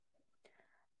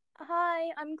Hi,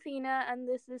 I'm Cleena, and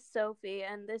this is Sophie,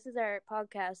 and this is our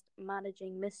podcast,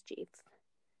 Managing Mischief.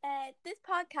 This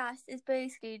podcast is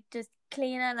basically just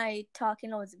Clean and I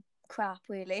talking loads of crap,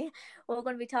 really. We're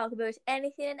going to be talking about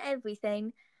anything and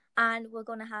everything, and we're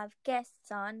going to have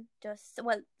guests on.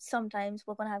 Sometimes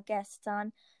we're going to have guests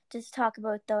on just talk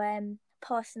about the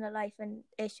personal life and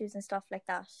issues and stuff like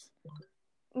that.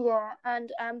 Yeah,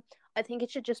 and I think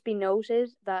it should just be noted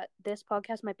that this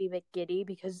podcast might be a bit giddy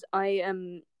because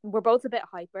we're both a bit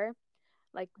hyper.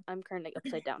 Like, I'm currently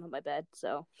upside down on my bed,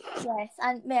 so. Yes,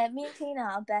 and me and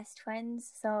Cleena are best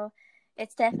friends, so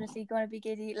it's definitely going to be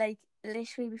giddy. Like,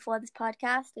 literally before this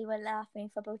podcast, we were laughing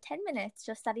for about 10 minutes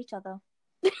just at each other.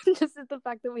 Just the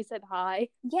fact that we said hi.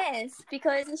 Yes,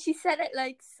 because she said it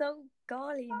like so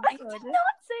golly and I good. did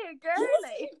not say it girly.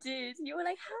 Yes, you did. You were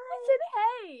like, hi. I said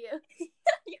hey.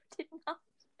 You did not.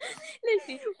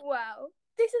 Listen, Wow.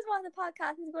 this is what the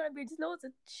podcast is going to be. Just loads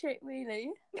of shit,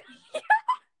 really.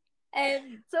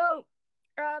 So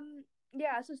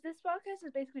this podcast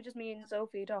is basically just me and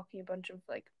Sophie talking a bunch of,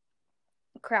 like,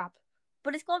 crap.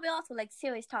 But it's going to be also, like,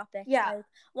 serious topics. Yeah. Like,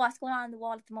 what's going on in the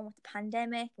world at the moment with the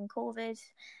pandemic and COVID.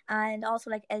 And also,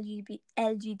 like,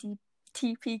 LGBTQ.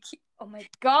 Oh, my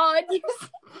God.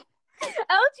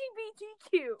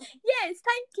 LGBTQ. Yes,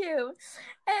 thank you.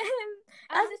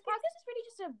 And this podcast is really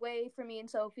just a way for me and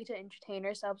Sophie to entertain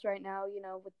ourselves right now, you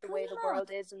know, with the way the world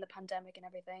is and the pandemic and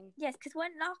everything. Yes, because we're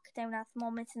in lockdown at the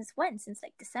moment since when? Since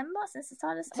like December? Since the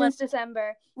start of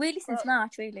December. Really, since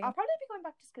March, really. I'll probably be going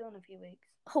back to school in a few weeks.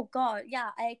 Oh, God, yeah.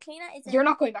 Cleena is... You're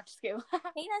not going back to school.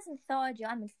 Cleena's in 3rd year.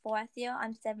 I'm in 4th year.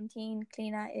 I'm 17.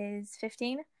 Cleena is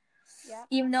 15. Yeah.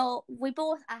 Even though we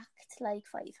both act like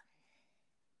 5.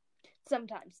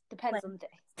 Sometimes. Depends on the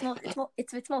day.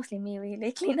 It's mostly me,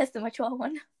 really. Cleena's the mature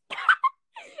one.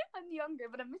 I'm younger,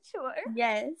 but I'm mature.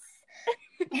 Yes.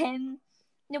 No,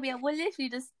 yeah, we're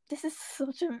literally just... This is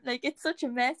such a... Like, it's such a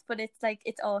mess, but it's like,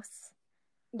 it's us.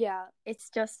 Yeah. It's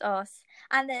just us.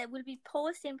 And we'll be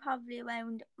posting probably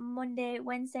around Monday,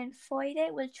 Wednesday and Friday.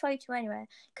 We'll try to anyway,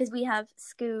 because we have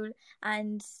school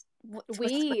and...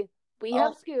 We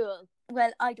have school.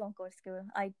 Well, I don't go to school.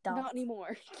 I don't. Not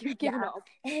anymore. You've given up.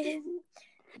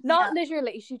 Not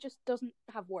literally. She just doesn't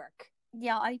have work.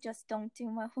 Yeah, I just don't do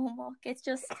my homework. It's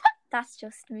just... That's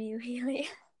just me, really.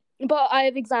 But I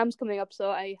have exams coming up,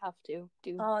 so I have to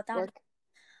do work.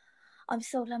 I'm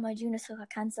so glad my junior school got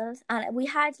cancelled. And we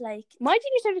had, like... My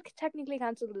junior school was technically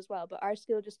cancelled as well, but our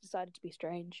school just decided to be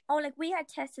strange. Oh, like, we had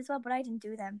tests as well, but I didn't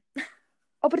do them.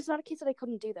 Oh, but it's not a case that I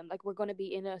couldn't do them. Like, we're going to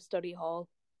be in a study hall.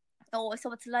 Oh,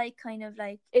 so it's like, kind of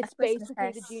like... It's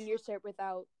basically the junior cert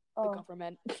without the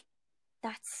government.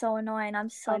 That's so annoying. I'm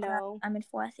so glad I'm in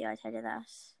 4th year, I tell you that.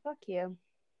 Fuck you.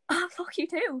 Oh, fuck you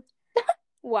too.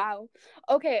 Wow.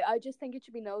 Okay, I just think it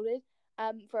should be noted,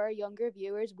 for our younger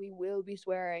viewers, we will be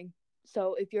swearing.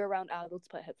 So if you're around adults,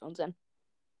 put headphones in.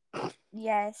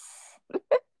 Yes.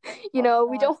 We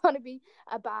don't want to be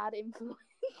a bad influence.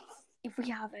 If we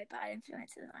have a bad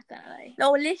influence, I'm not gonna lie.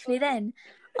 No, literally then,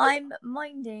 I'm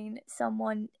minding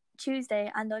someone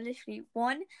Tuesday and they're literally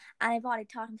one, and I've already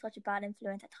taught him such a bad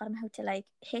influence. I taught him how to, like,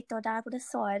 hit their dad with a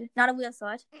sword. Not a real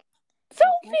sword.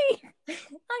 Sophie!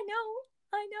 I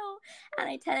know. And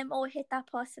I tell him, oh, hit that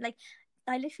person. Like,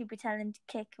 I literally be telling him to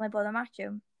kick my brother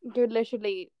Matthew. You're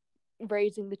literally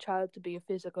raising the child to be a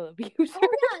physical abuser. Oh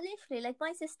yeah, literally. Like,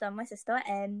 my sister,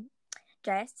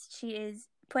 Jess, she is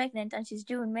pregnant and she's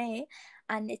due in May,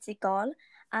 and it's a girl,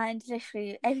 and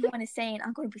literally everyone is saying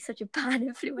I'm going to be such a bad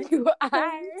influence. You are.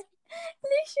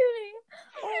 Literally.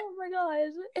 Oh my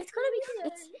god. It's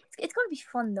gonna be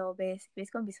fun though, basically.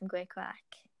 It's gonna be some great crack.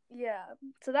 Yeah.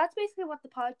 So that's basically what the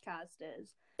podcast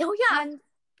is. Oh yeah. And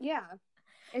yeah.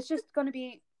 It's just gonna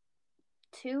be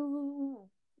two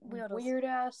weird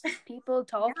ass people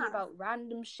talking about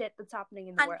random shit that's happening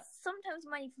in the world. Sometimes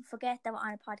we might even forget that we're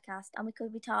on a podcast and we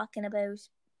could be talking about,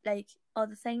 like,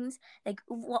 other things, like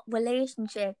what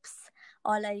relationships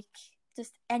or, like,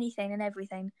 just anything and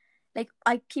everything. Like,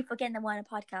 I keep forgetting that we're on a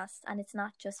podcast and it's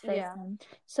not just Facebook. Yeah.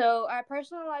 So our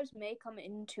personal lives may come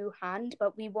into hand,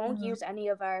 but we won't use any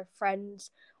of our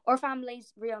friends' or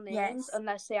family's real names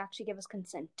unless they actually give us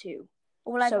consent to.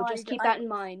 Well, so just keep that in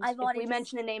mind. If we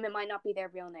mention a name, it might not be their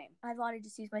real name. I've already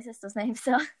just used my sister's name,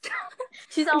 so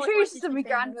she's always wanted to be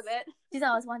grand with it. She's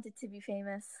always wanted to be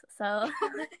famous, so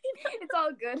it's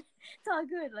all good. It's all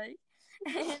good, like.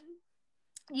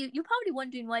 You're probably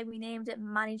wondering why we named it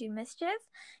Managing Mischief.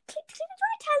 Do you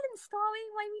want to tell them the story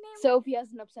why we named it? Sophie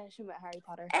has an obsession with Harry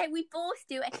Potter. We both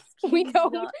do. We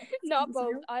don't. Not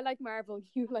both. I like Marvel.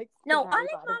 You like No, I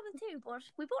like Marvel too, but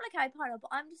we both like Harry Potter. But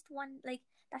I'm just one, like,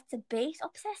 that's a bit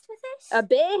obsessed with it. A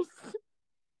bit?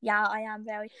 Yeah, I am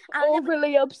very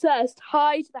overly obsessed.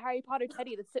 Hi to the Harry Potter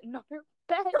teddy that's sitting on her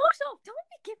bed. Don't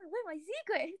be giving away my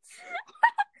secrets.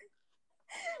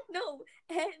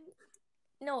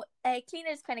 No, Cleaner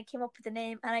just kind of came up with the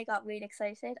name, and I got really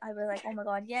excited. I was like, oh my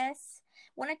god, yes.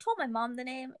 When I told my mom the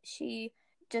name, she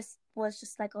was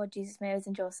just like, oh Jesus, Mary,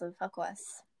 and Joseph, of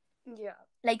course. Yeah.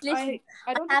 Like literally,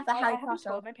 I haven't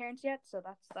told my parents yet, so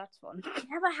that's fun. I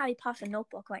have a Harry Potter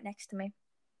notebook right next to me.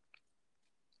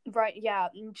 Right, yeah.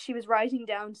 She was writing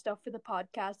down stuff for the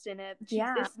podcast in it. This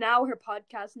is now her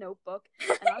podcast notebook.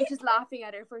 And I was just laughing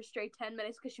at her for a straight 10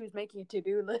 minutes because she was making a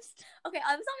to-do list. Okay,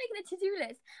 I was not making a to-do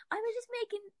list. I was just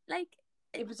making, like...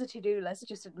 It was a to-do list,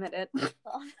 just admit it. No,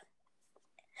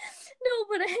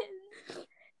 but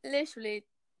literally,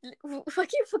 if I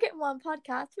keep forgetting one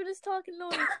podcast, we're just talking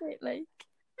loads of shit, like...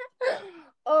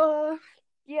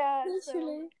 Yeah,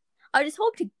 literally. I just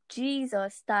hope to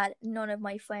Jesus that none of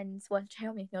my friends I've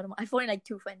only like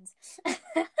 2 friends. That's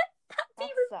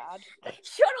sad.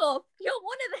 Shut up! You're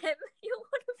one of them. You're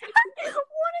one of the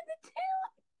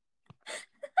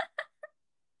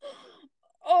 2.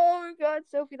 Oh my god,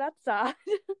 Sophie, that's sad.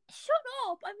 Shut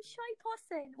up! I'm a shy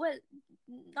person. Well,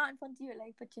 not in front of you,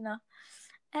 like, but you know.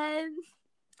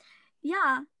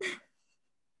 Yeah.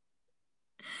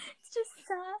 It's just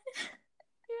sad.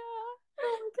 Yeah.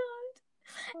 Oh my god.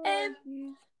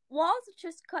 Was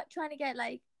just trying to get,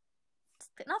 like,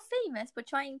 not famous, but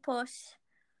try and push.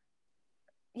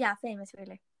 Yeah, famous,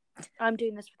 really. I'm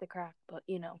doing this for the crack, but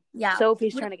you know. Yeah.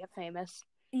 Sophie's trying to get famous.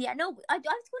 Yeah, no, I was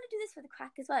going to do this for the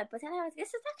crack as well, but then I was,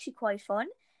 this is actually quite fun.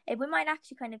 We might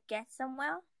actually kind of get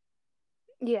somewhere.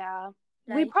 Yeah.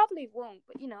 Like, we probably won't,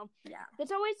 but you know. Yeah.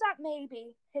 There's always that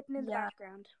maybe hidden in the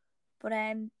background. But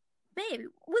maybe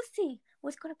we'll see.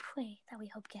 We're going to pray that we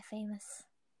hope get famous.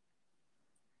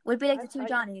 We'll be like the 2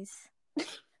 Johnnies.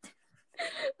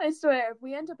 I swear, if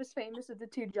we end up as famous as the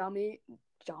 2 Johnnies,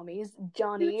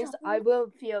 I will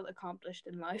feel accomplished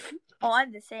in life. Oh,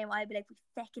 I'm the same. I'd be like, we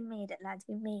fucking made it, lads.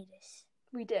 We made it.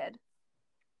 We did.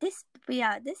 This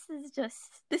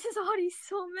is already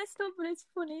so messed up, but it's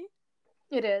funny.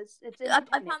 It is. I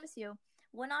promise you,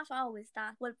 we're not always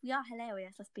that. Well, we are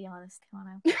hilarious. Let's be honest. Come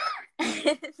on now.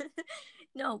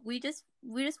 No, we just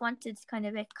wanted to kind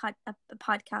of make a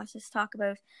podcast just talk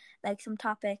about like some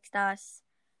topics that,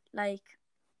 like,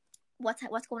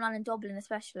 what's going on in Dublin,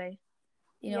 especially.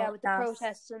 You know, with the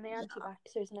protests and the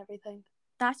anti-vaxxers and everything.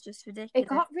 That's just ridiculous. It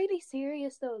got really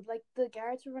serious though. Like, the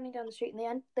guards were running down the street,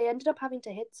 and they ended up having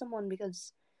to hit someone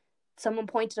because someone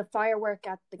pointed a firework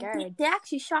at the guard. They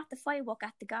actually shot the firework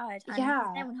at the guard.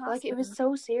 And like, it was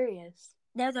so serious.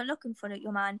 Now they're looking for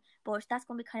your man, but that's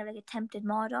going to be kind of like attempted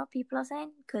murder, people are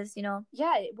saying, because, you know...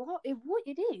 Yeah, it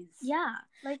is. Yeah.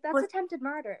 Like, that's attempted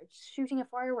murder, shooting a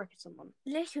firework at someone.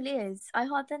 Literally is. I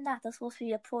heard then that there's supposed to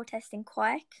be a protest in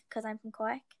Cork, because I'm from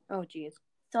Cork. Oh, jeez.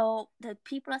 So, the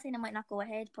people are saying it might not go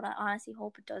ahead, but I honestly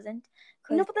hope it doesn't.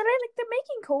 No, but they're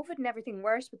making COVID and everything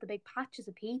worse with the big patches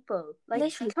of people. Like,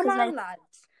 literally, come on,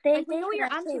 lads. They know you're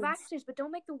anti-vaxxers, but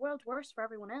don't make the world worse for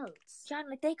everyone else. John,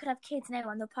 like, they could have kids now,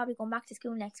 and they'll probably go back to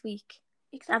school next week.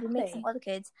 Exactly. I'll be mixing other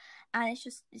kids, and it's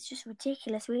just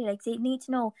ridiculous, really. Like, they need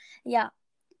to know. Yeah,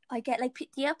 I get, like,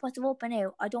 the airports are open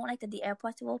now. I don't like that the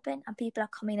airports are open and people are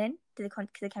coming in to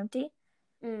the county.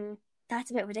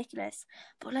 That's a bit ridiculous.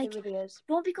 But, like, it really is.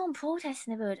 Don't be going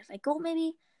protesting about it. Like, go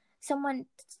maybe someone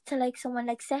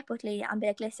separately and be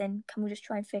like, listen, can we just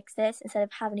try and fix this instead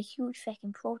of having a huge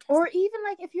fucking protest? Or even,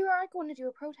 like, if you are going to do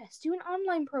a protest, do an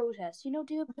online protest. You know,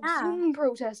 do a Zoom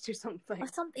protest or something.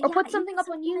 Or put something up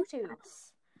on YouTube. Like,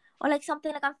 or, like,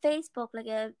 something like on Facebook, like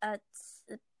a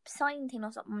sign thing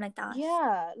or something like that.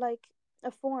 Yeah, like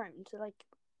a form to, like...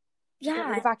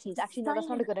 Yeah. The vaccines. Actually, no, that's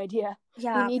not a good idea.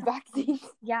 Yeah. We need vaccines.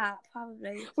 Yeah,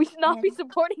 probably. We should not be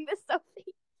supporting this,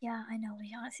 Sophie. Yeah, I know.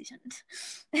 We honestly shouldn't.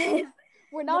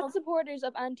 We're not supporters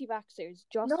of anti-vaxxers.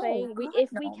 Just saying, we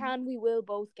can, we will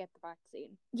both get the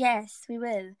vaccine. Yes, we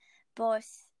will. But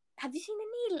have you seen the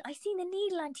needle? I seen the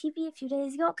needle on TV a few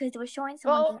days ago because they were showing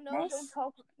someone. Oh no! Don't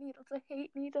talk about needles. I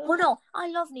hate needles. Oh no, I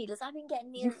love needles. I've been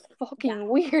getting needles. You're fucking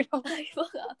weird.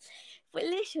 But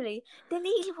literally, the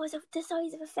needle was the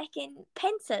size of a fucking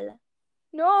pencil.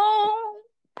 No.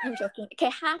 I'm joking.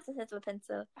 Okay, half the size of a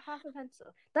pencil. Half a pencil.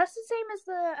 That's the same as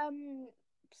the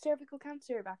cervical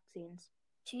cancer vaccines.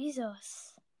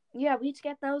 Jesus. Yeah, we had to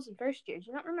get those in first year. Do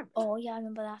you not remember? Oh yeah, I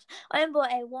remember that. I remember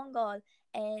one girl.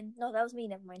 No, that was me.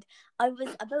 Never mind. I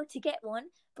was about to get one,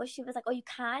 but she was like, "Oh, you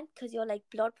can't because your like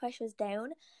blood pressure is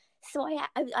down." So I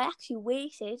actually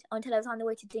waited until I was on the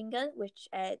way to Dingle, which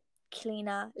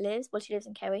Cleena lives. Well, she lives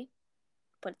in Kerry.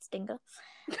 but it's Dingle.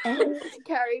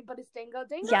 Kerry, but it's Dingle.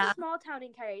 Dingle's a small town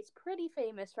in Kerry. It's pretty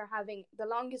famous for having the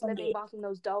longest living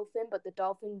bottlenose dolphin, but the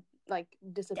dolphin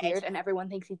disappeared and everyone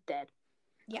thinks he's dead.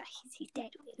 Yeah, he's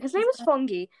dead. His name is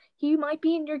Fungi. He might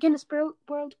be in your Guinness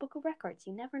World Book of Records.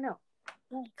 You never know.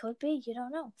 Yeah, he could be. You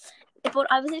don't know. But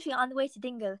I was literally on the way to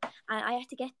Dingle, and I had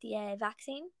to get the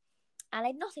vaccine, and I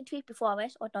had nothing to eat before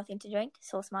it or nothing to drink.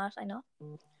 So smart, I know.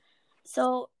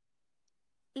 So,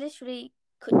 literally,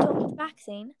 took the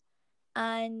vaccine,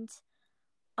 and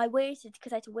I waited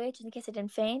because I had to wait in case I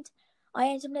didn't faint. I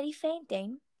ended up nearly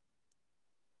fainting.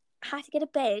 Had to get a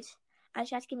bed, and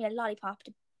she had to give me a lollipop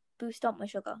to boost up my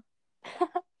sugar.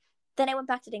 Then I went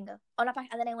back to Dingle. Oh, not back,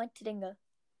 and then I went to Dingle.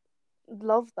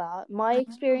 Love that. My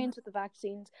experience with the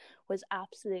vaccines was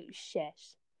absolute shit.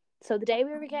 So the day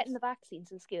we were getting the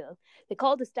vaccines in school, they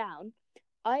called us down.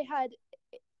 I had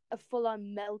a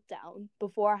full-on meltdown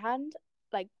beforehand,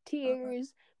 like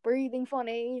tears, breathing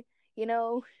funny, you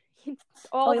know,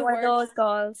 all the one works. of those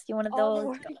girls. You're one of those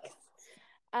girls.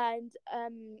 And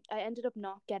I ended up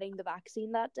not getting the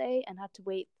vaccine that day and had to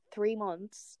wait 3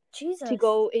 months to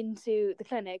go into the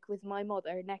clinic with my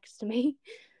mother next to me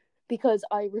because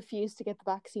I refused to get the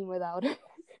vaccine without her.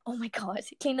 Oh my god.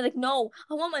 Cleaner like, no,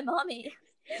 I want my mommy.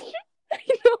 I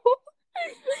know.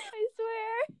 I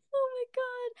swear. Oh my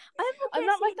god. I'm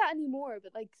not like that anymore,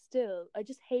 but like still, I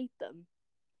just hate them.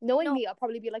 Knowing me, I'll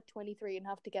probably be like 23 and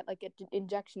have to get like an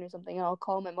injection or something, and I'll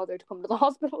call my mother to come to the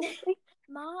hospital.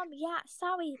 Mom, yeah,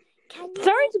 sorry.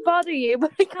 Sorry to bother you,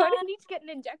 but I kind of need to get an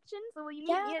injection, so will you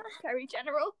meet me at Kerry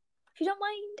General? If you don't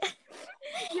mind.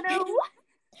 You know?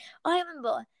 I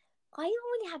remember, I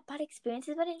don't really have bad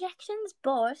experiences with injections,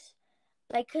 but,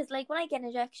 like, because, like, when I get an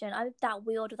injection, I'm that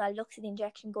weird that looks at the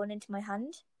injection going into my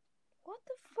hand. What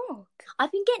the fuck?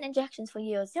 I've been getting injections for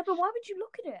years. Yeah, but why would you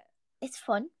look at it? It's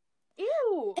fun.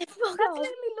 Ew! That's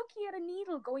literally looking at a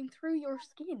needle going through your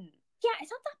skin. Yeah,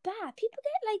 it's not that bad. People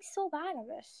get, like, so bad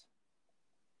at it.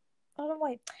 I don't know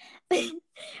why.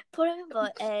 But I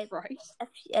remember,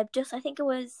 I think it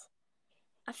was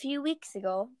a few weeks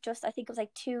ago, I think it was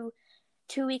like two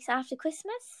weeks after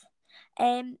Christmas,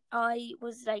 I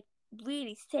was like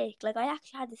really sick. Like I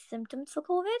actually had the symptoms for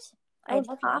COVID. I had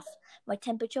a cough, my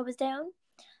temperature was down,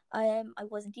 I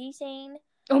wasn't eating.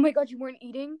 Oh my god, you weren't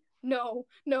eating? No,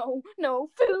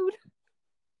 food.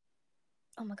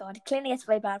 Oh my god, it clearly gets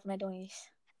very bad when I don't eat.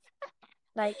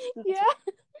 Like, yeah.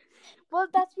 Well,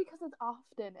 that's because it's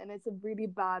often, and it's a really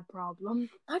bad problem.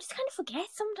 I just kind of forget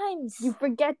sometimes. You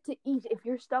forget to eat. If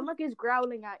your stomach is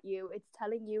growling at you, it's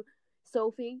telling you,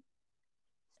 Sophie,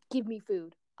 give me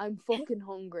food. I'm fucking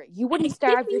hungry. You wouldn't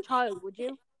starve your child, would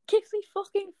you? Give me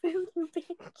fucking food, you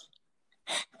bitch.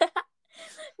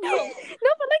 No,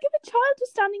 but like if a child was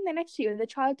standing there next to you and the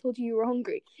child told you were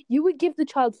hungry, you would give the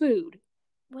child food.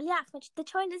 Well, yeah, the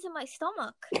child is in my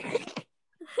stomach.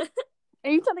 Are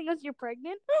you telling us you're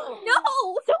pregnant?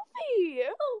 No! Sophie!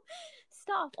 No.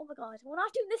 Stop. Oh my god. We're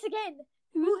not doing this again.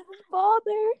 Who's the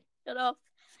father? Shut up.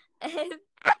 Shall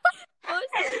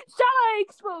I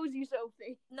expose you,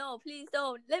 Sophie? No, please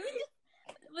don't. Let me just...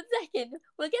 1 second.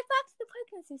 We'll get back to the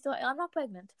pregnancy story. I'm not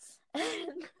pregnant. But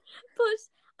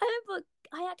I remember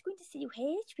I had to go into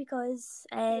CUH because...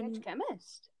 CH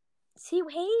chemist?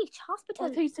 CUH hospital. I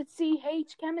thought you said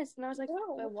CH chemist, and I was like,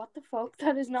 no. What the fuck?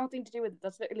 That has nothing to do with it.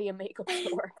 That's literally a makeup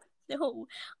store. No,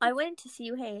 I went to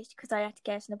CUH because I had to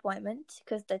get an appointment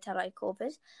because they thought I had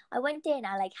COVID. I went in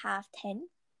at like 10:30.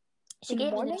 She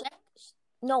gave me an injection.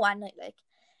 No, at night, like.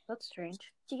 That's strange.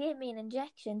 She gave me an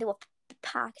injection. They were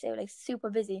packed. They were like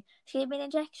super busy. She gave me an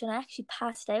injection. I actually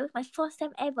passed out. My first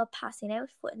time ever passing out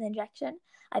for an injection.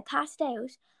 I passed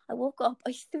out. I woke up,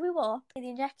 I threw up in the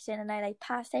injection, and I like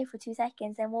passed out for 2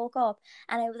 seconds, then woke up,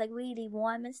 and I was like really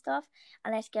warm and stuff,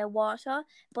 and I had to get water.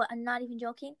 But I'm not even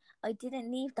joking, I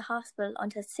didn't leave the hospital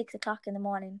until 6 o'clock in the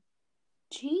morning.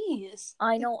 Jeez.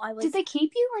 I know. Did they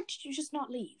keep you, or did you just not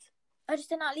leave? I just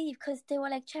did not leave because they were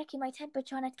like checking my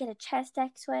temperature, and I had to get a chest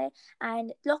X-ray,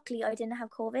 and luckily I didn't have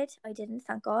COVID. I didn't,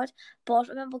 thank God. But I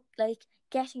remember like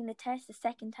getting the test the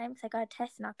second time because I got a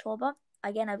test in October.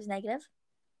 Again, I was negative.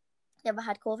 Never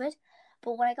had COVID,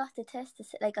 but when I got the test,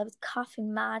 like I was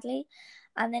coughing madly,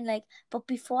 and then like, but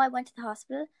before I went to the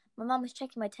hospital, my mom was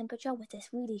checking my temperature with this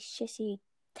really shitty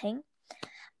thing,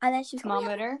 and then she was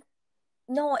thermometer.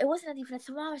 No, it wasn't even a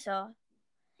thermometer.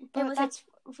 But it was that's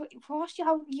like, for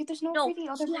there's no really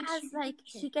other. She has like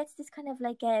she gets this kind of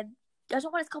like I don't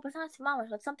know what it's called, but it's not a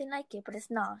thermometer, it's something like it, but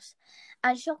it's not.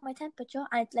 And she took my temperature,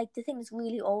 and like the thing is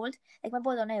really old. Like my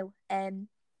brother now,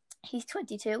 he's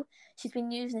 22. She's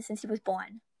been using it since he was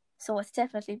born. So it's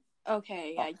definitely...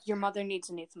 Okay, yeah. Your mother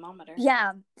needs a new thermometer.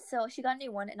 Yeah. So she got a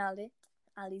new one in Aldi's.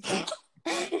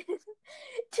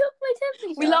 Took my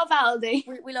temperature. We love Aldi.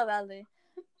 We love Aldi.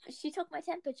 She took my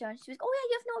temperature and she was, oh yeah,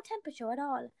 you have no temperature at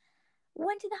all.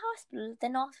 Went to the hospital. The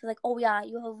nurse was like, oh yeah,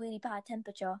 you have a really bad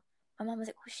temperature. My mum was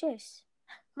like, oh shit,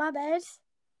 my bad.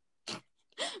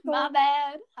 My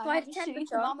bad. I had a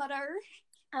temperature.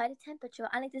 I had a temperature,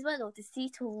 and like as well though, the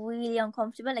seats were really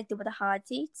uncomfortable. Like they were the hard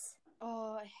seats.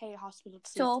 Oh, I hate hospital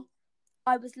seats. So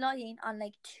I was lying on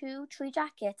like 2-3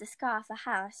 jackets, a scarf, a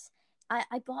hat.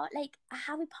 I bought like a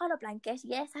Harry Potter blanket.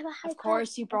 Yes, I have a Harry Potter. Of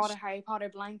course, you brought a Harry Potter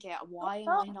blanket. Why am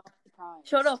I not surprised?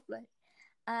 Shut up, like.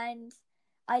 And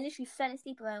I literally fell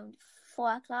asleep around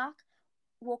 4 o'clock.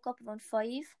 Woke up around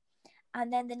 5.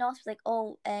 And then the nurse was like,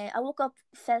 oh, I woke up,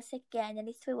 fell sick again, and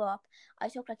he threw up. I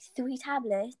took like 3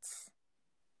 tablets.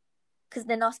 Because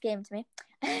the nurse gave them to me.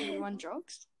 You want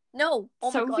drugs? No.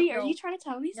 Oh Sophie, my God, no. Are you trying to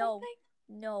tell me something?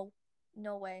 No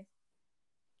way.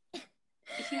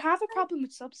 If you have a problem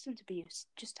with substance abuse,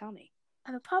 just tell me.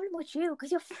 I have a problem with you,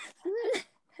 because you're...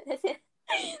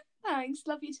 Thanks,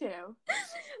 love you too.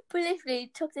 But literally,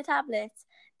 took the tablets.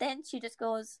 Then she just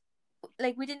goes...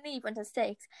 Like, we didn't leave until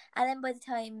 6. And then by the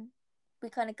time we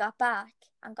kind of got back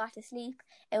and got to sleep,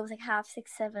 it was like 6:30,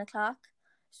 7 o'clock.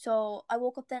 So I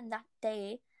woke up then that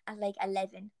day at like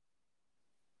 11.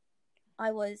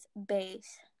 I was bait.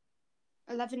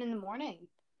 11 in the morning?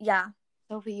 Yeah.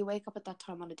 Sophie, you wake up at that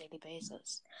time on a daily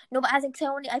basis. No, but as in, if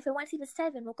I went to sleep at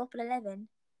 7, woke up at 11.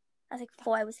 That's like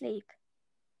 4 hours sleep.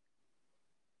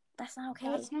 That's not okay.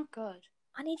 That's not good.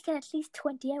 I need to get at least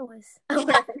 20 hours.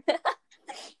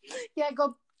 Yeah,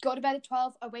 go to bed at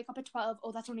 12. I wake up at 12.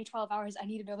 Oh, that's only 12 hours. I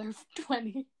need another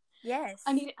 20. Yes.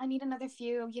 I need another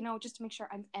few, just to make sure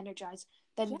I'm energized.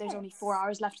 Then There's only 4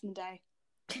 hours left in the day.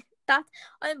 I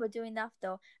remember doing that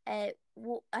though. I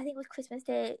think it was Christmas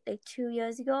Day like 2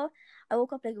 years ago. I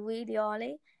woke up like really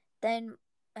early. Then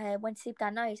went to sleep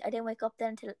that night. I didn't wake up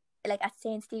then until like at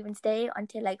St. Stephen's Day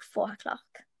until like 4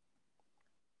 o'clock.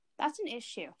 That's an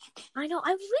issue. I know.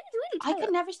 I was really tired. I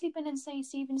could never sleep in St.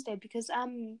 Stephen's Day because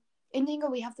in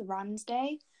Dingle we have the Rans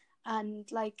Day, and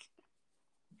like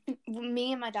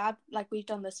me and my dad, like we've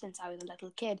done this since I was a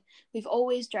little kid. We've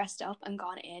always dressed up and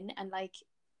gone in and like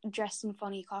dressed in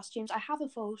funny costumes. I have a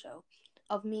photo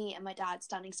of me and my dad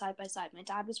standing side by side. My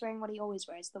dad was wearing what he always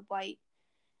wears, the white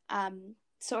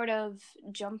sort of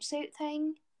jumpsuit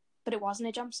thing, but it wasn't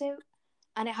a jumpsuit,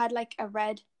 and it had like a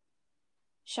red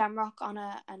shamrock on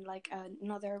it and like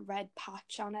another red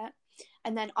patch on it.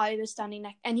 And then I was standing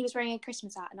next, and he was wearing a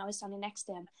Christmas hat, and I was standing next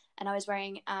to him, and I was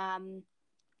wearing a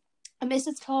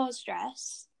Mrs. Claus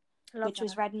dress, which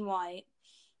was red and white.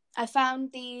 I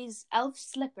found these elf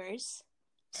slippers,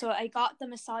 so I got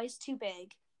them a size too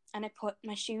big, and I put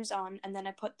my shoes on, and then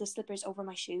I put the slippers over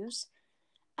my shoes.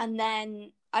 And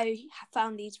then I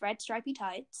found these red stripy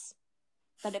tights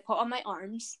that I put on my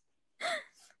arms.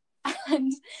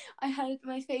 And I had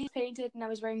my face painted, and I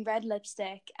was wearing red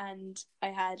lipstick, and I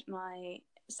had my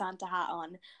Santa hat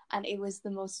on, and it was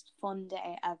the most fun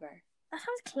day ever. That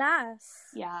sounds class.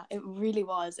 Yeah, it really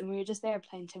was. And we were just there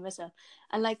playing Tim Whistle.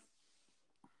 And like,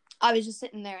 I was just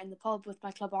sitting there in the pub with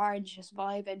my Club Orange, just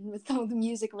vibing with all the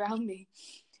music around me.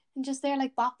 And just there,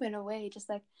 like, bopping away, just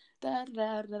like... Oh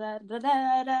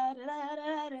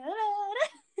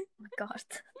my God.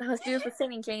 That was beautiful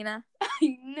singing, Gina.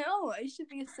 I know, I should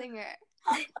be a singer.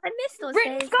 I miss those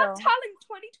Britain's days, Got though. Talent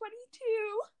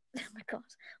 2022. Oh my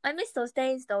God. I miss those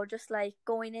days, though, just like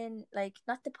going in, like,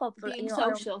 not the pub, but being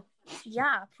social.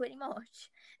 Yeah, pretty much.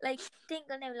 Like,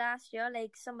 Dingle now last year,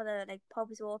 like, some of the, like,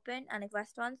 pubs were open and, like,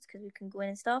 restaurants, because we can go in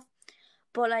and stuff.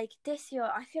 But, like, this year,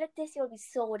 I feel like this year will be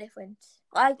so different.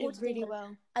 I go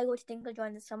to Dingle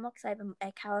during the summer because I have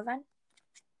a caravan.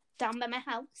 Down by my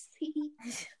house.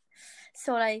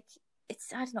 So, like,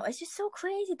 I don't know, it's just so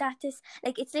crazy that this,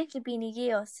 like, it's literally been a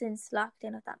year since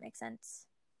lockdown, if that makes sense.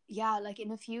 Yeah, like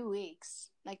in a few weeks.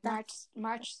 Like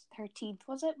March 13th,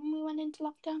 was it, when we went into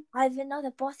lockdown? I have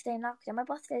another birthday in lockdown. My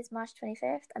birthday is March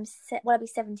 25th. I'll be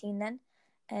 17 then.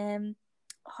 I'm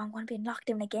going to be in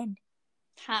lockdown again.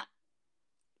 Ha.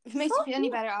 If it makes you feel any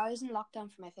better, I was in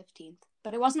lockdown for my 15th.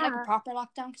 But it wasn't like a proper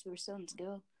lockdown because we were still in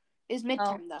school. It was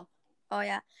midterm though. Oh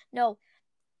yeah. No,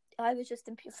 I was just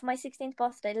for my 16th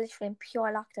birthday, literally in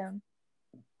pure lockdown.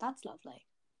 That's lovely.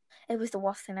 It was the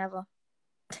worst thing ever.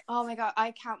 Oh my God,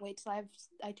 I can't wait till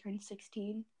I turn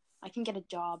 16. I can get a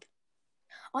job.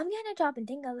 I'm getting a job in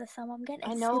Dingle this summer. I'm getting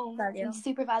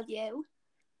Super value.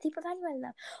 Super value, I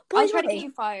love. I'll try to get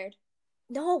you fired.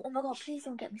 No, oh my God, please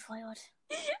don't get me fired.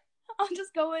 I'll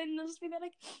just go in and I'll just be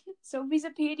like, Sophie's a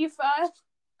paedophile.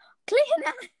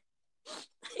 Cleaner!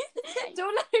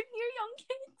 Don't let her near young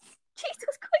kids.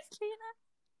 Jesus Christ, Lena.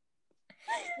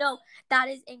 No, that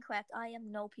is incorrect. I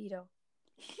am no pedo.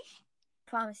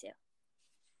 Promise you.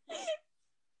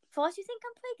 First you think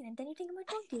I'm pregnant, then you think I'm a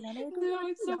drug dealer. No,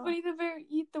 it's so funny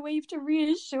the way you have to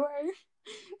reassure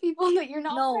people that you're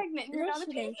not pregnant and you're not a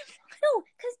baby. No,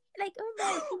 because like,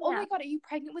 oh my god, are you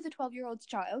pregnant with a 12-year-old's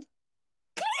child?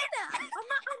 Clina! I'm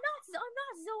not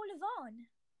Zoe Levon.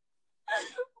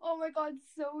 Oh my god,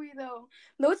 Zoe though.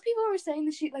 Loads of people were saying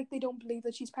that they don't believe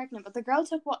that she's pregnant, but the girl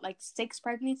took 6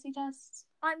 pregnancy tests?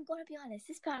 I'm gonna be honest,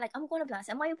 I'm gonna be honest.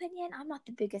 In my opinion, I'm not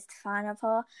the biggest fan of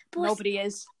her. But nobody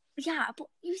is. Yeah, but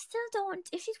you still don't.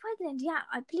 If she's pregnant, yeah,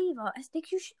 I believe her.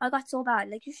 I got so bad.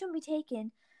 Like, you shouldn't be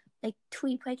taking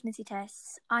 3 pregnancy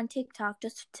tests on TikTok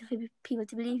just for people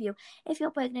to believe you. If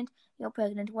you're pregnant,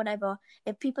 whatever.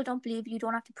 If people don't believe you,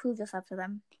 don't have to prove yourself to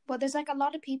them. Well, there's a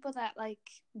lot of people that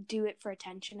do it for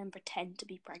attention and pretend to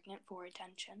be pregnant for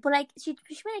attention. But she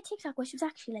made a TikTok where she was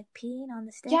actually peeing on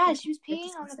the stage. Yeah, she was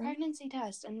peeing on the pregnancy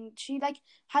test, and she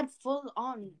had full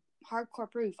on hardcore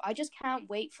proof. I just can't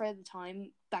wait for the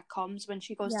time that comes when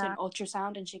she goes to an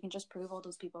ultrasound and she can just prove all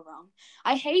those people wrong.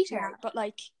 I hate her, but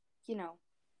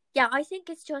Yeah, I think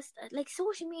it's just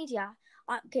social media.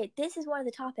 Okay, this is one of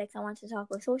the topics I want to talk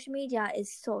about. Social media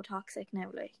is so toxic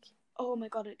now. Oh my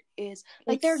god, it is.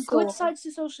 There are good sides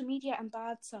to social media and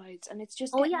bad sides, and it's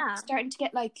just starting to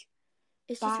get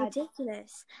it's bad. Just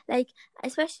ridiculous.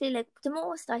 Especially the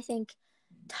most, I think,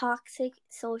 toxic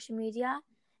social media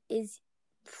is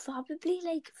probably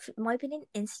in my opinion,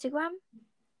 Instagram.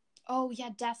 Oh yeah,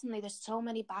 definitely. There's so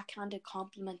many backhanded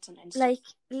compliments on Instagram.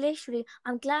 Literally,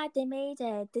 I'm glad they made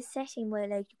this setting where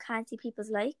you can't see people's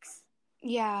likes.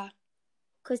 Yeah.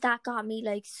 Because that got me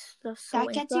so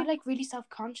that gets you really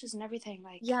self-conscious and everything.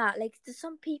 Yeah, there's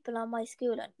some people on my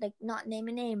school, not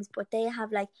naming names, but they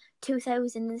have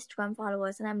 2,000 Instagram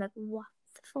followers, and I'm like, what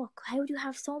the fuck? How do you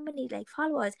have so many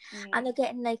followers? Yeah. And they're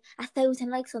getting 1,000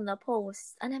 likes on their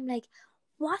posts, and I'm like,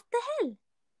 what the hell?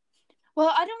 Well,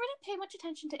 I don't really pay much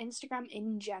attention to Instagram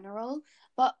in general,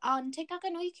 but on TikTok I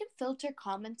know you can filter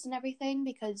comments and everything,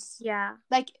 because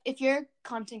if you're a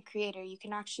content creator, you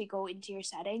can actually go into your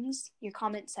settings, your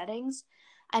comment settings,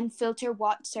 and filter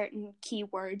what certain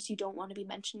keywords you don't want to be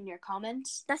mentioned in your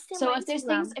comments. So if there's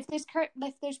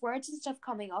if there's words and stuff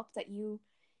coming up that you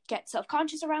get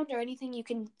self-conscious around or anything, you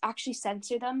can actually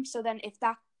censor them. So then if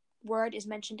that word is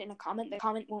mentioned in a comment, the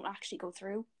comment won't actually go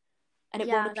through and it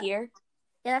won't appear.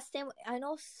 Yeah, that's the same. I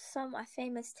know a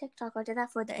famous TikToker did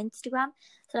that for their Instagram,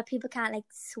 so that people can't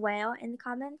swear in the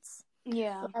comments.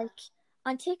 Yeah. But,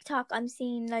 on TikTok, I'm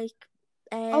seeing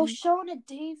Shauna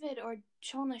David or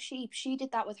Shauna Sheep. She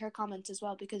did that with her comments as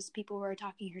well because people were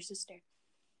attacking her sister.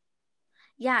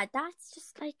 Yeah, that's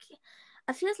just I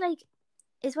feel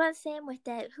as well the same with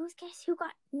who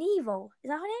got Nevo? Is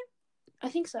that her name? I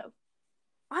think so.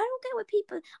 I don't get what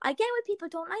people. I get what people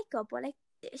don't like her, but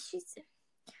she's.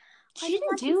 She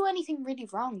didn't do anything really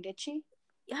wrong, did she?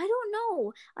 I don't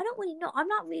know. I don't really know. I'm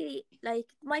not really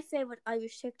my favorite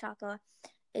Irish TikToker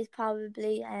is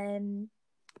probably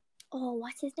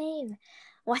what's his name?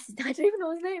 I don't even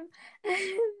know his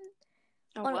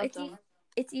name.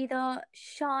 It's either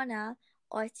Shauna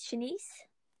or it's Shanice.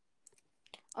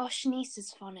 Oh, Shanice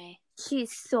is funny.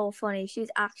 She's so funny.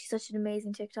 She's actually such an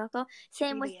amazing TikToker.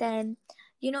 Same really with them.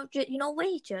 You know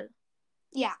Rachel.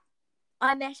 Yeah.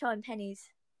 I met her in Penny's.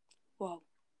 Whoa.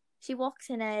 She works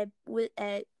in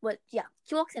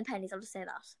she works in Penny's, I'll just say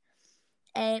that.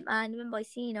 And I remember I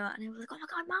seen her and I was like, oh my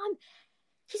god, Mom,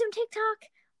 she's on TikTok.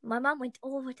 My mom went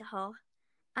over to her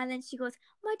and then she goes,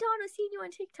 my daughter's seen you on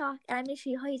TikTok, and I'm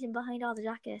literally hiding behind all the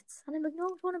jackets. And I'm like,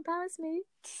 no, don't embarrass me.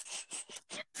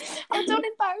 Oh, don't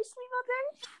embarrass me, Mother.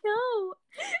 No.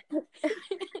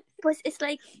 But it's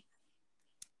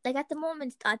at the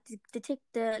moment, you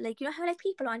know how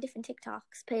people are on different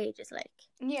TikToks pages,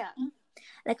 yeah,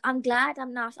 I'm glad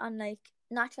I'm not on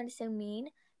not trying to sound mean,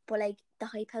 but the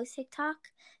Hype House TikTok,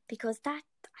 because that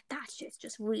shit's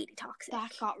just really toxic.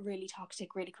 That got really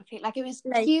toxic really quickly. It was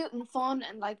cute and fun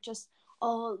and just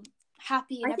all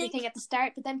happy and everything at the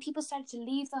start, but then people started to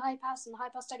leave the Hype House and the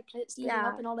Hype House started splitting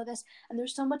up and all of this, and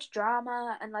there's so much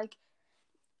drama and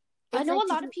I know a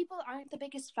lot of people aren't the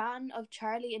biggest fan of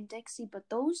Charlie and Dixie, but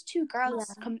those two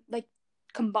girls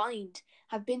combined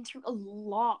have been through a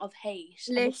lot of hate.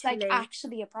 Literally. And it's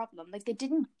actually a problem. They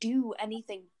didn't do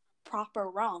anything proper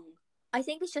wrong. I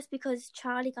think it's just because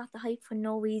Charlie got the hype for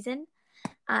no reason,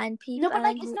 and people. No,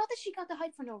 but it's not that she got the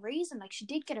hype for no reason. She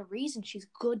did get a reason. She's a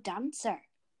good dancer.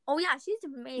 Oh yeah, she's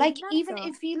amazing. Dancer. Even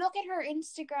if you look at her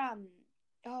Instagram,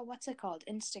 what's it called?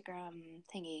 Instagram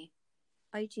thingy.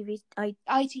 IGTV.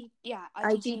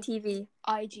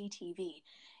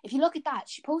 If you look at that,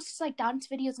 she posts dance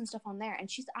videos and stuff on there, and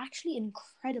she's actually an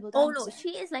incredible dancer. Oh no,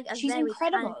 she is she's very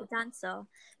incredible talented dancer.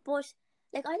 But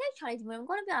like, I like Charlie D'Amelio. I'm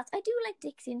gonna be honest, I do like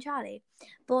Dixie and Charlie,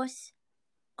 but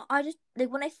I just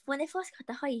like when they first got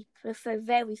the hype for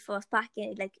very first back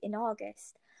in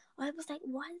August, I was like,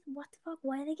 what the fuck?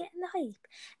 Why are they getting the hype?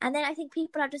 And then I think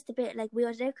people are just a bit like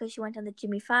weirded out because she went on the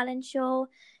Jimmy Fallon show.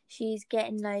 She's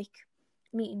getting like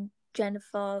meeting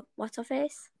Jennifer, what's her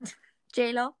face,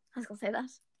 J-Lo. I was gonna say that.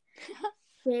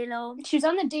 J-Lo. She was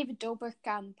on the David Dobrik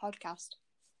podcast.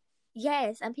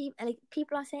 Yes, and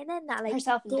people are saying then that like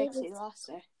herself and Dixie lost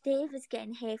it. David's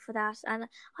getting hate for that, and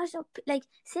I don't know, like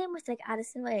same with like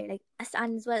Addison Rae, like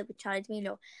and as well with Charlie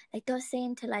D'Amelio, like they're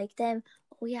saying to like them,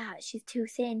 oh yeah, she's too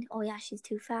thin, oh yeah, she's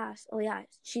too fat, oh yeah,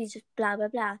 she's just blah blah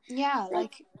blah. Yeah,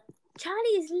 like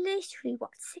Charlie is literally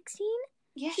what, 16?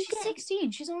 Yeah, she's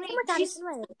 16. She's only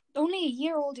a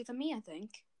year older than me, I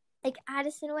think. Like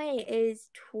Addison Rae is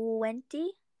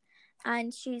 20.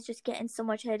 And she's just getting so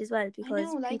much hate as well because I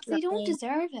know, like they don't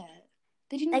deserve it.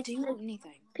 They didn't do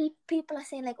anything. People are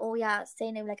saying like, oh yeah,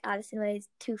 saying like Addison Rae is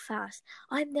too fat.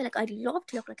 I'm there like, I'd love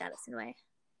to look like Addison Rae.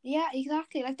 Yeah,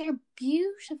 exactly. Like they're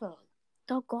beautiful.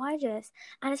 They're gorgeous,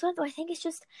 and as well though, I think it's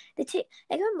just like I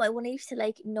remember when I used to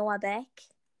like Noah Beck,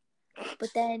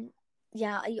 but then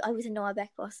yeah, I was a Noah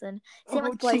Beck person. Same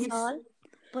with Bryce Hall.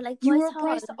 But like you were a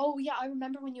Bryce. Oh yeah, I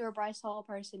remember when you were a Bryce Hall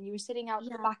person. You were sitting out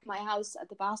the back of my house at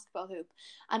the basketball hoop,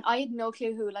 and I had no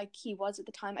clue who like he was at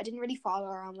the time. I didn't really follow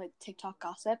her on like TikTok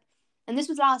gossip, and this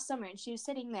was last summer, and she was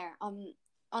sitting there on the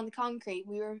concrete.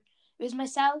 It was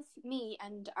myself, me,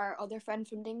 and our other friend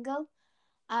from Dingle,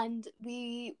 and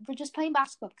we were just playing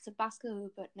basketball because a basketball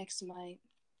hoop next to my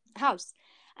house,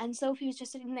 and Sophie was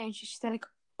just sitting there, and she said like,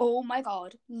 oh my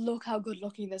god, look how good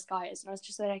looking this guy is. And I was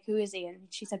just like, who is he? And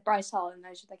she said Bryce Hall, and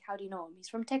I was just like, how do you know him? He's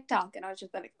from TikTok. And I was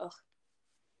just like, ugh.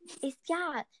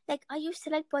 Like I used to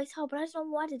like Bryce Hall, but I don't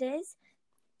know what it is.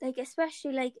 Like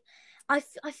especially like I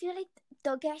feel like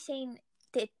they're getting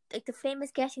the fame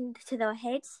is getting to their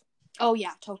heads. Oh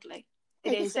yeah, totally.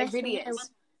 It is. It really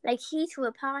is. Like he threw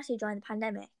a party during the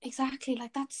pandemic. Exactly.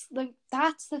 Like that's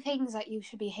the things that you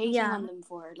should be hating on them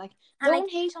for. Like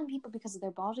don't hate on people because of their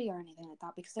body or anything like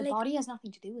that, because their body has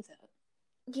nothing to do with it.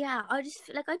 Yeah, I just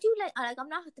like I do like I'm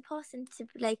not the person to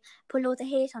like put loads of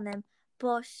hate on them,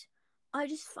 but I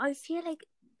feel like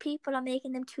people are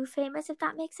making them too famous, if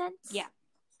that makes sense. Yeah.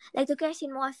 Like they're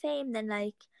getting more fame than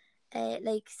like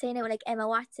saying it with like Emma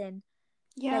Watson.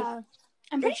 Yeah. Like,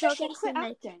 I'm pretty sure she quit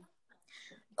acting.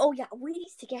 Oh yeah, we need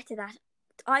to get to that.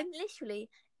 I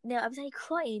was like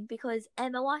crying because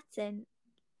Emma Watson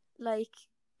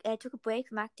took a break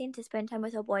from acting to spend time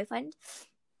with her boyfriend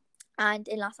and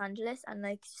in Los Angeles and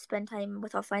like spend time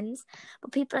with her friends.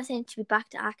 But people are saying to be back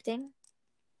to acting.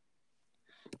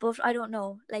 But I don't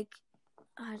know. Like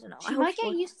I don't know. She might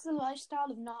get used to the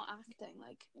lifestyle of not acting.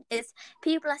 Like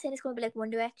people are saying it's going to be like One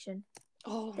Direction.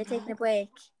 Oh, they're taking a break,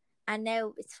 and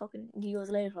now it's fucking years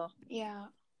later. Yeah.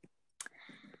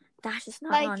 That's just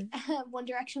not on. One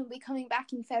Direction will be coming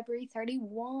back in February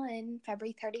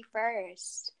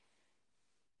 31st.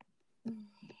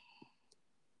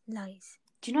 Nice.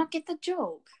 Do you not get the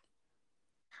joke?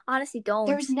 Honestly, don't.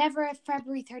 There was never a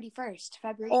February 31st.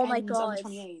 February ends on the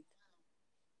 28th.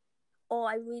 Oh,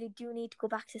 I really do need to go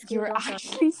back to school. You're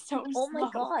actually so Oh my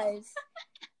god.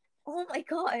 Oh my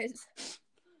god.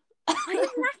 I'm an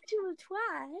actual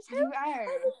twat. You are.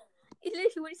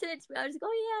 Literally, when you said it to me, I was like,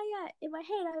 oh, yeah. In my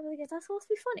head, I was like, is that supposed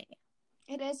to be funny?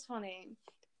 It is funny.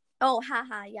 Oh,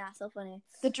 haha, yeah, so funny.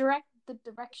 The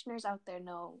directioners out there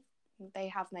know they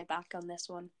have my back on this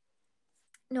one.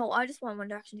 No, I just want One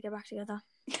Direction to get back together.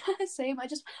 Same. I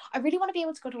really want to be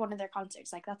able to go to one of their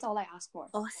concerts. Like, that's all I ask for.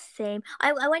 Oh, same.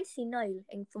 I went to see Niall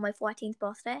for my 14th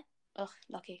birthday. Ugh,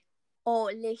 lucky. Oh,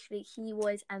 literally, he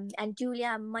was, and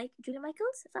Julia Michaels,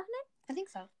 is that her name? I think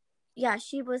so. Yeah,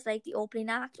 she was like the opening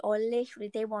act. Or literally,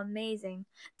 they were amazing.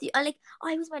 I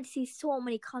was meant to see so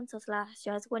many concerts last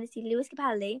year. I was going to see Lewis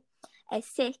Capaldi,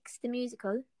 Six, the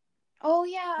musical. Oh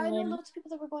yeah, I know lots of people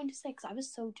that were going to Six. I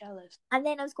was so jealous. And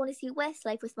then I was going to see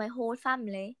Westlife with my whole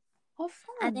family. Oh,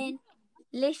 fun! And then,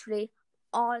 literally,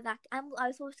 all that. I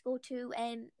was supposed to go to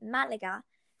Malaga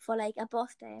for like a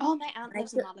birthday. Oh, my aunt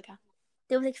lives in Malaga.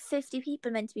 There was like 50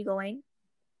 people meant to be going.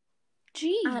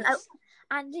 Jeez.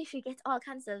 And literally gets all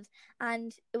cancelled.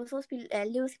 And it was supposed to be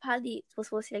Lewis Capaldi was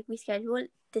supposed to like reschedule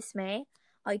this May.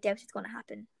 I doubt it's going to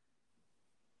happen.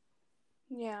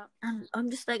 Yeah. And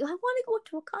I'm just like, I want to go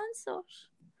to a concert.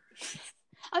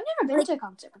 I've never been to a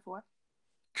concert before.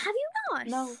 Have you not?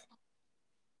 No.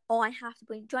 Oh, I have to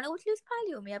bring. Do you want to go to Lewis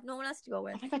Capaldi with me? I have no one else to go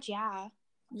with. Oh my god, yeah.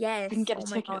 Yes. We can get a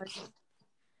ticket. God.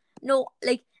 No,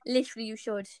 like literally, you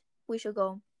should. We should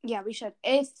go. Yeah, we should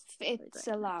if it's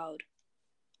allowed.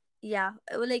 Yeah,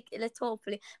 like, let's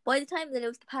hopefully by the time the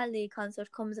Lewis Capaldi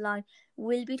concert comes along,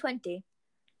 we'll be 20.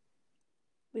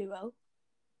 We will.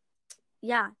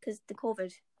 Yeah, because the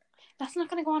COVID. That's not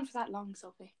going to go on for that long,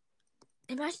 Sophie.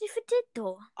 Imagine if it did,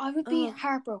 though. I would be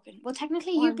heartbroken. Well,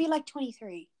 technically, you'd be like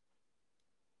 23.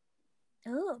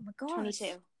 Oh my god.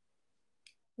 22.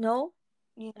 No,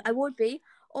 yeah. I would be.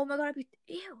 Oh my god, I'd be.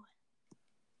 Ew.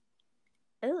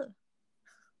 Ugh.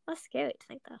 That's scary to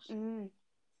think that.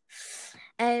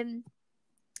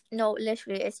 No,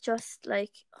 literally, it's just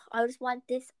like I just want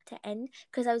this to end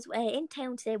because I was in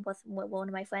town today with one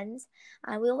of my friends,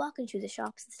 and we were walking through the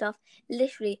shops and stuff.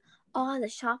 Literally, all the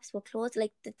shops were closed.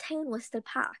 Like, the town was still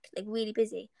packed, like really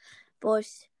busy.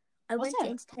 But I went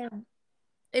into town.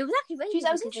 It was actually very busy.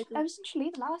 I was in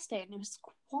Tralee the last day, and it was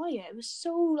quiet. It was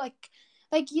so like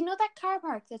you know that car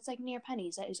park that's like near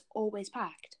Penny's that is always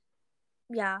packed.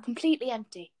 Yeah, completely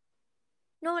empty.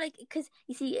 No, like, because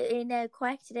you see, in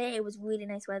Quebec today, it was really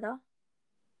nice weather.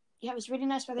 Yeah, it was really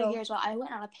nice weather here as well. I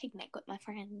went on a picnic with my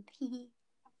friend.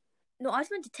 No, I just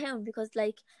went to town because,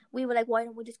 like, we were like, why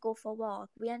don't we just go for a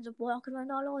walk? We ended up walking around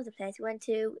all over the place. We went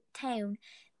to town.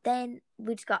 Then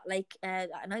we just got, like, an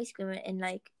ice cream in,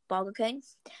 like, Burger King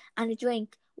and a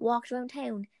drink. Walked around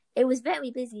town. It was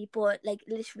very busy, but, like,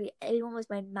 literally everyone was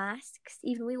wearing masks.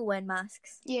 Even we were wearing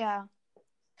masks. Yeah.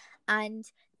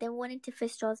 And then we went into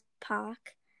Fitzgerald's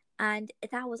Park, and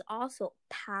that was also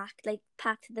packed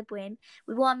to the brim.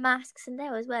 We wore masks in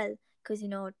there as well, because, you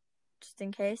know, just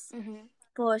in case. Mm-hmm.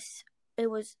 But it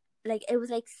was like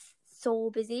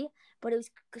so busy, but it was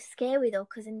scary though,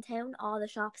 because in town all the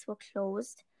shops were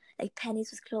closed. Like, Penny's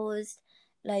was closed.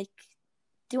 Like,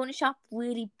 the only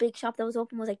really big shop that was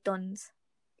open was like Dunn's.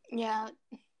 Yeah.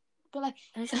 But like,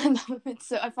 I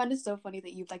find it so funny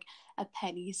that you've like a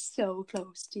Penny's so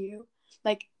close to you.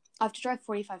 Like, I have to drive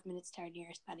 45 minutes to our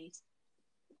nearest Penny's.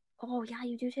 Oh yeah,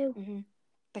 you do too. Mm-hmm.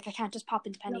 Like, I can't just pop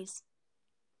into Penny's.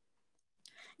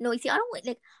 No, you see, I don't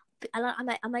like.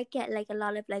 I might get like a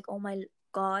lot of like, oh my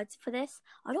god, for this.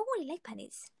 I don't really like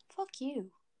Penny's. Fuck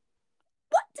you.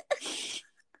 What?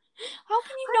 How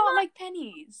can you not like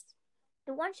Penny's?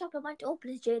 The one shop I want to open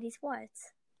is JD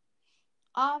Sports.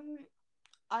 I've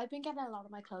been getting a lot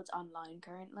of my clothes online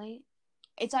currently.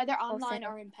 It's either online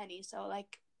or in Penny, so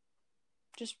like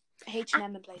just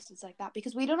H&M and places like that,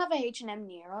 because we don't have a H&M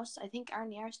near us. I think our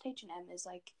nearest H&M is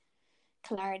like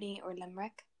Clarity or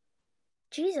Limerick.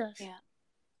 Jesus. Yeah.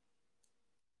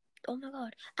 Oh my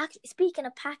god. Actually, speaking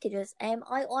of packages,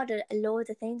 I ordered loads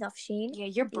of things off Shein. Yeah,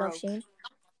 you're broke. Shein.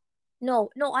 No,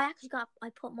 I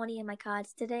put money in my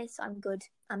cards today, so I'm good.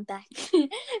 I'm back.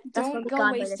 Don't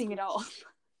go wasting it all.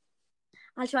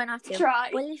 I'll try not to. Try.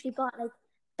 Well, I literally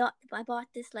I bought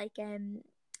this like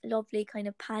lovely kind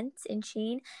of pants in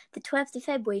Shein. The 12th of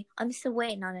February. I'm still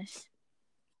waiting on it.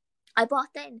 I bought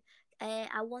then a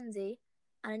onesie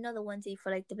and another onesie for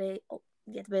like the baby,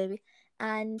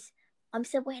 and I'm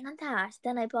still waiting on that.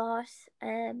 Then I bought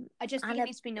I just think it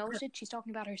needs to be noted she's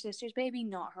talking about her sister's baby,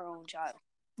 not her own child.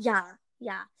 Yeah.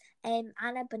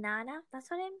 Anna Banana. That's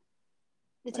her name.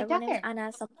 The TikToker.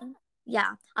 Anna something.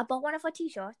 Yeah, I bought one of her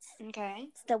t-shirts.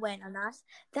 Okay. Still waiting on that.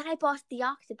 Then I bought the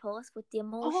octopus with the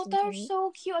emotion. Oh, they're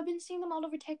so cute. I've been seeing them all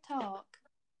over TikTok.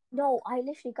 No, I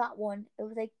literally got one. It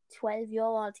was like €12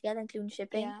 altogether, including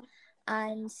shipping. Yeah.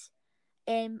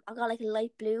 And I got like a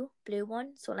light blue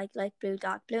one, so like light blue,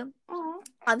 dark blue. Oh.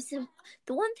 The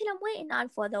one thing I'm waiting on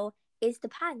for though is the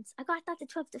pants. I got that the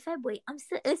 12th of February. It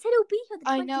said it'll be here the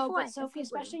 24th. I know, but Sophie,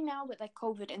 especially now with like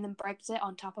COVID and then Brexit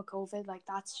on top of COVID, like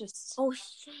that's just. Oh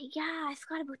shit! Yeah, I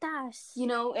forgot about that. You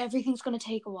know, everything's gonna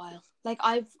take a while. Like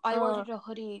I ordered a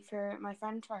hoodie for my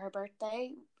friend for her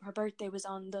birthday. Her birthday was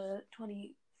on the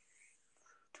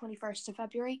 21st of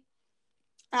February,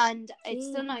 and it's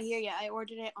still not here yet. I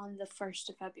ordered it on the 1st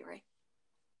of February.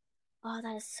 Oh,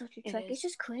 that is such a trick. It's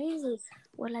just crazy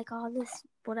with like all this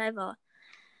whatever.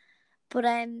 But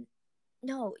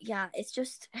no, yeah, it's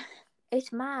just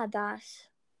it's mad that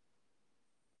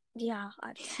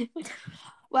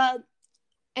Well,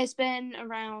 it's been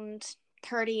around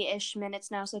 30-ish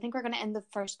minutes now, so I think we're gonna end the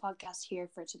first podcast here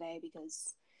for today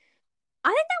because I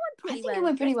think that went pretty well. I think it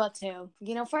went pretty well too.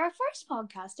 You know, for our first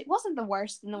podcast, it wasn't the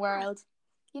worst in the world.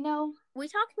 You know, we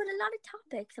talked about a lot of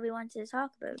topics that we wanted to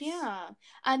talk about. Yeah,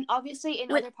 and obviously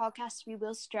in other podcasts we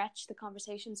will stretch the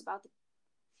conversations about the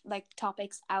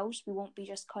topics out. We won't be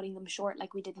just cutting them short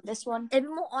like we did in this one. It'd be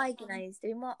more organized.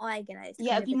 Yeah,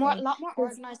 it'd be a lot more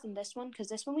organized than this one, because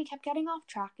this one we kept getting off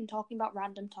track and talking about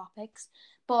random topics.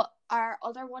 But our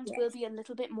other ones will be a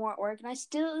little bit more organized,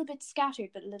 still a little bit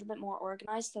scattered, but a little bit more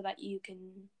organized, so that you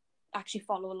can actually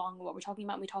follow along with what we're talking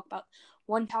about. And we talk about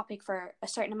one topic for a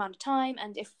certain amount of time,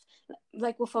 and if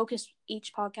like we'll focus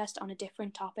each podcast on a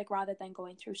different topic rather than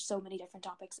going through so many different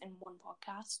topics in one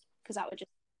podcast, because that would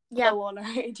just blow all our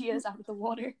ideas out of the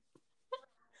water.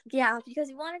 Yeah, because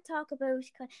we want to talk about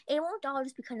it won't all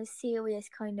just be kind of serious,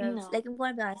 kind of like in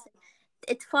one of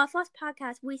it's for our first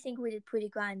podcast. We think we did pretty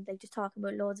grand, like just talking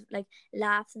about loads of like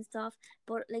laughs and stuff.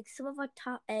 But like some of our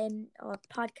top our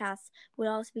podcasts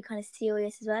will also be kind of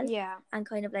serious as well. Yeah, and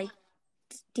kind of like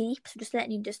deep. So just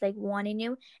letting you, just like warning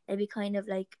you, it'll be kind of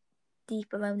like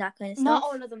deep around that kind of stuff. Not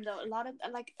all of them though. A lot of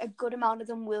like a good amount of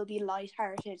them will be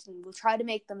light-hearted, and we'll try to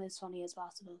make them as funny as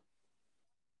possible.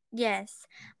 Yes,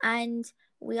 and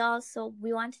we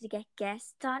wanted to get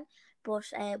guests on, but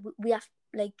we have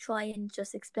like try and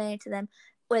just explain to them.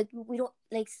 Like we don't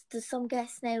like there's some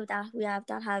guests now that we have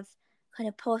that have kind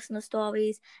of personal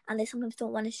stories, and they sometimes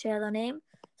don't want to share their name,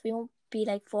 so we won't be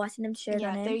like forcing them to share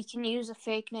their name. Yeah, they can use a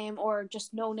fake name or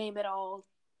just no name at all.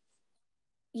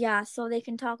 Yeah, so they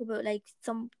can talk about like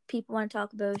some people want to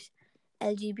talk about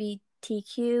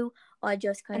LGBTQ or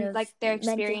just kind of like their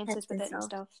experiences with it and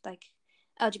stuff, like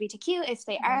LGBTQ, if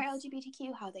they are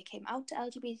LGBTQ, how they came out to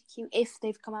LGBTQ, if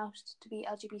they've come out to be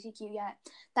LGBTQ yet.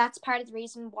 That's part of the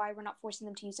reason why we're not forcing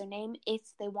them to use their name, if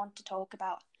they want to talk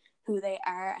about who they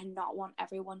are and not want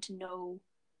everyone to know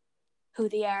who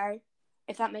they are,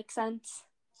 if that makes sense.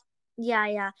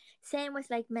 Yeah. Same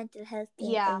with like mental health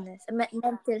illness.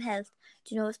 Mental health,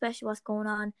 do you know, especially what's going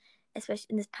on, especially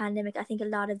in this pandemic. I think a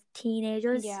lot of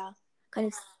teenagers,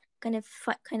 kind of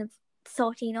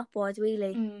 13 upwards,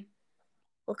 really.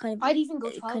 Or kind of, I'd even go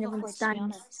 12 kind of upwards, to be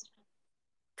honest.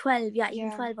 12,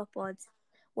 even 12 upwards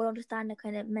will understand the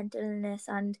kind of mental illness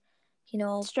and, you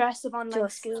know, stress of online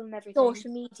school and everything.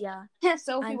 Social media. Yeah,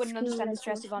 Sophie wouldn't understand the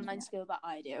stress of online school, but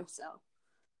I do, so.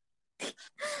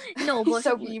 No, but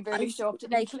Sophie, you barely show up to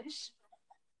English.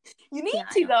 You need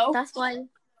to, though. That's why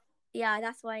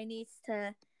I need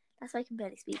to. That's why I can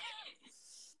barely speak.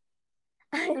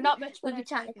 You're not much better at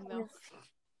typing, though.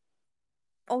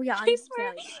 Oh yeah, I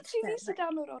swear, she needs to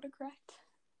download autocorrect.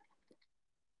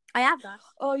 I have that.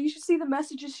 Oh, you should see the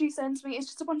messages she sends me. It's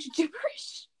just a bunch of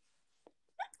gibberish.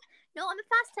 No, I'm a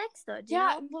fast texter. Do you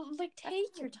know? Well, like,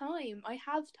 take your time. I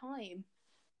have time.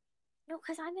 No,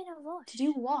 because I'm in a rush. To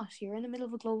do what? You're in the middle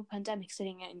of a global pandemic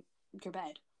sitting in your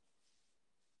bed.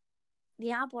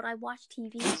 Yeah, but I watch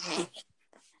TV.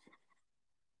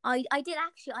 I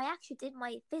actually did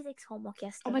my physics homework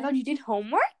yesterday. Oh my god, you did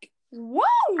homework? Whoa!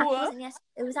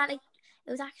 It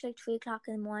was actually 3 o'clock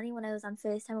in the morning when I was on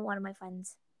FaceTime with one of my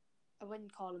friends. I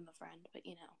wouldn't call him a friend, but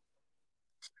you know.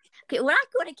 Okay, we're not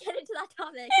going to get into that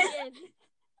topic again.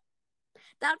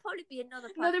 That'll probably be another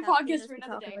podcast for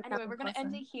another day. Anyway, we're going to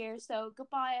end it here. So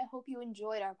goodbye. I hope you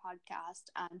enjoyed our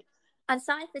podcast. And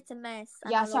sorry if it's a mess.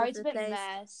 Yeah, sorry it's a bit of a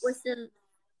mess. We're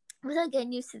still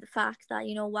getting used to the fact that,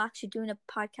 you know, we're actually doing a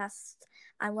podcast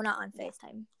and we're not on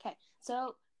FaceTime. Okay,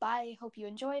 so bye. Hope you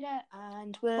enjoyed it,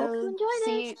 and we'll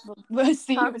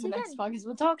see you in the next podcast.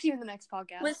 We'll talk to you in the next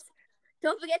podcast.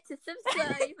 Don't forget to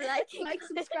subscribe, like,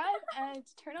 subscribe, and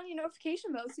turn on your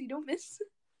notification bell so you don't miss.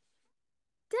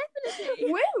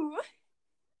 Definitely.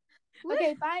 Woo!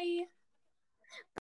 Okay, bye.